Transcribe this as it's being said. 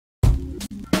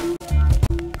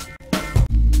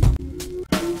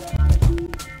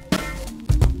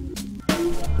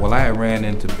Well, I had ran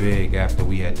into Big after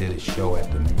we had did a show at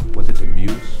the, was it the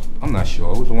Muse? I'm not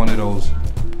sure. It was one of those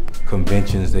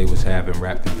conventions they was having,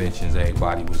 rap conventions,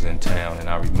 everybody was in town, and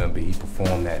I remember he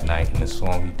performed that night, and the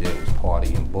song he did was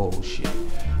Party and Bullshit.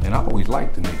 And I always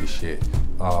liked the nigga shit.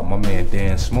 My man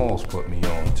Dan Smalls put me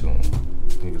on to him.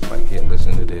 He was like, here,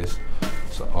 listen to this.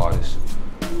 It's an artist.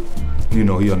 You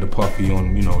know, he under Puffy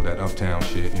on, you know, that Uptown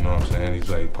shit, you know what I'm saying? He's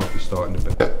like, Puffy starting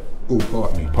the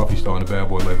pardon me. Puffy starting the Bad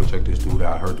Boy label, check this dude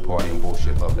out. I heard the Party and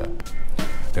Bullshit, love that.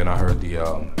 Then I heard the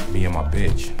Me and My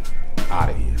Bitch, Out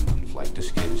of Here. It's like,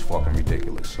 this kid is fucking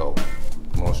ridiculous. So,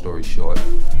 long story short,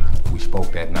 we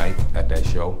spoke that night at that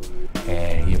show,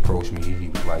 and he approached me. He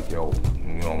was like, yo,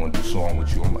 you know, I want to do a song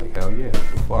with you. I'm like, hell yeah, what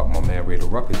the fuck? My man Ray the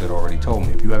Ruckus had already told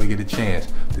me, if you ever get a chance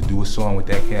to do a song with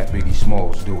that cat Biggie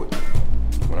Smalls, do it.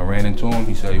 When I ran into him,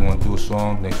 he said, you want to do a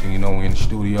song? Next thing you know, we in the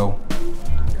studio,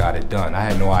 got it done. I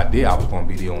had no idea I was going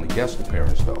to be the only guest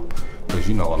appearance though. Because,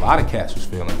 you know, a lot of cats was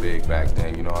feeling big back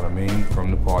then, you know what I mean?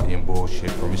 From the Party and Bullshit,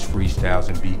 from his freestyles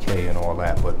and BK and all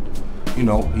that. But, you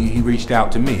know, he reached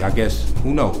out to me. I guess,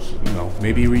 who knows? You know,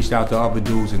 maybe he reached out to other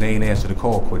dudes and they ain't answered the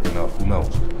call quick enough. Who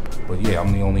knows? But yeah,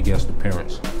 I'm the only guest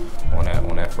appearance on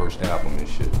that first album and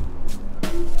shit.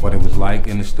 What it was like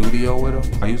in the studio with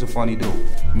him, he was a funny dude.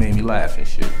 He made me laugh and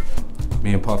shit.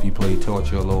 Me and Puffy played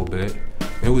Torture a little bit.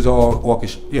 It was all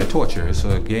Torture. It's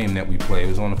a game that we play. It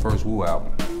was on the first Wu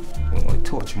album. Like,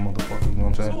 Torture, motherfucker, you know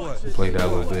what I'm saying? We played that a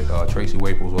little bit. Tracy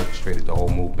Waples orchestrated the whole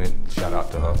movement. Shout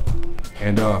out to her.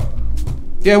 And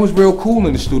yeah, it was real cool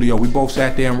in the studio. We both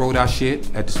sat there and wrote our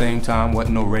shit at the same time.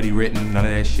 Wasn't no ready written, none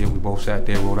of that shit. We both sat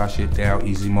there, wrote our shit down.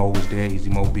 Easy Mo was there.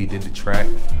 Easy Mo B did the track.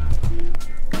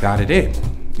 Got it in.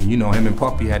 And you know, him and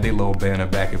Puffy had their little banner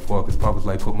back and forth, because Puffy was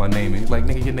like, put my name in. He's like,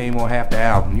 nigga, your name on half the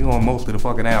album. You on most of the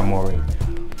fucking album already.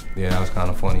 Yeah, that was kind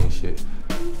of funny and shit.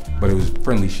 But it was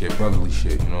friendly shit, brotherly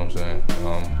shit, you know what I'm saying?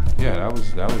 Yeah, that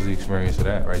was the experience of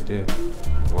that right there.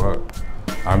 Work.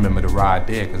 I remember the ride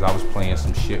there because I was playing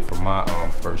some shit from my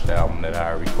first album that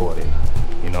I recorded.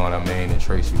 You know what I mean? And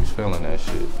Tracy was feeling that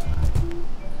shit.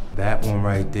 That one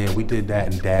right there, we did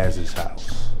that in Daz's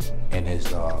house, in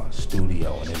his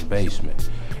studio, in his basement.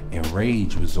 And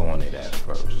Rage was on it at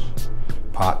first.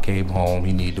 Pac came home,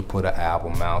 he needed to put an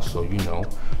album out, so you know,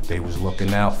 they was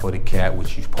looking out for the cat,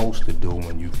 which you're supposed to do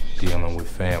when you dealing with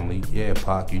family. Yeah,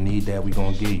 Pac, you need that, we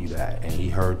gonna give you that. And he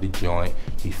heard the joint,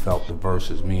 he felt the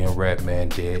verses, me and Redman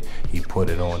did, he put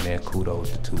it on there,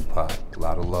 kudos to Tupac. A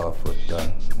lot of love for it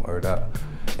done, word up.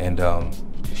 And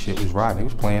shit was riding, he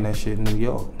was playing that shit in New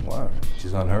York, word.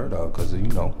 Just unheard of, cause you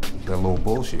know, that little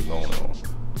bullshit going on.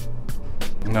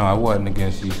 No, I wasn't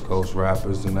against East Coast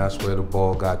rappers, and that's where the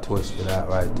ball got twisted at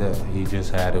right there. He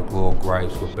just had a little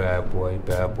gripes with Bad Boy.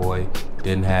 Bad Boy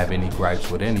didn't have any gripes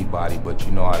with anybody, but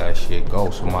you know how that shit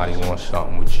goes. Somebody wants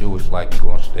something with you, it's like you're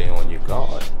gonna stay on your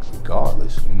guard,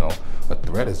 regardless. You know, a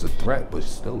threat is a threat, but it's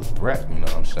still a threat, you know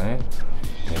what I'm saying?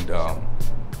 And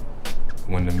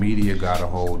when the media got a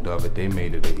hold of it, they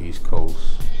made it an East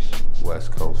Coast,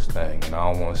 West Coast thing, and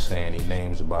I don't want to say any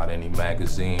names about any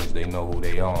magazines. They know who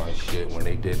they are and shit. When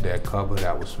they did that cover,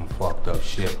 that was some fucked up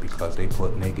shit because they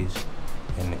put niggas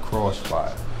in the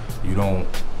crossfire. You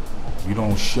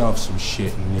don't shove some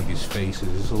shit in niggas' faces.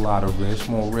 There's a lot of real, it's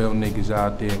more real niggas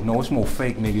out there. No, it's more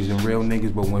fake niggas than real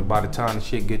niggas, but when by the time the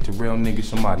shit get to real niggas,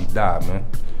 somebody die, man.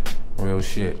 Real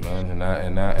shit, man,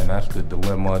 and that's the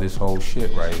dilemma of this whole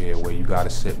shit right here, where you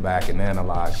gotta sit back and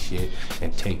analyze shit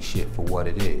and take shit for what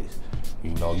it is.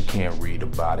 You know, you can't read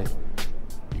about it.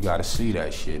 You gotta see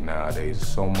that shit nowadays. There's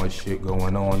so much shit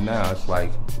going on now. It's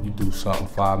like you do something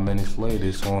 5 minutes later,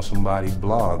 it's on somebody's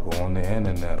blog or on the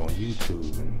internet, on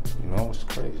YouTube, and you know, it's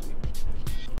crazy.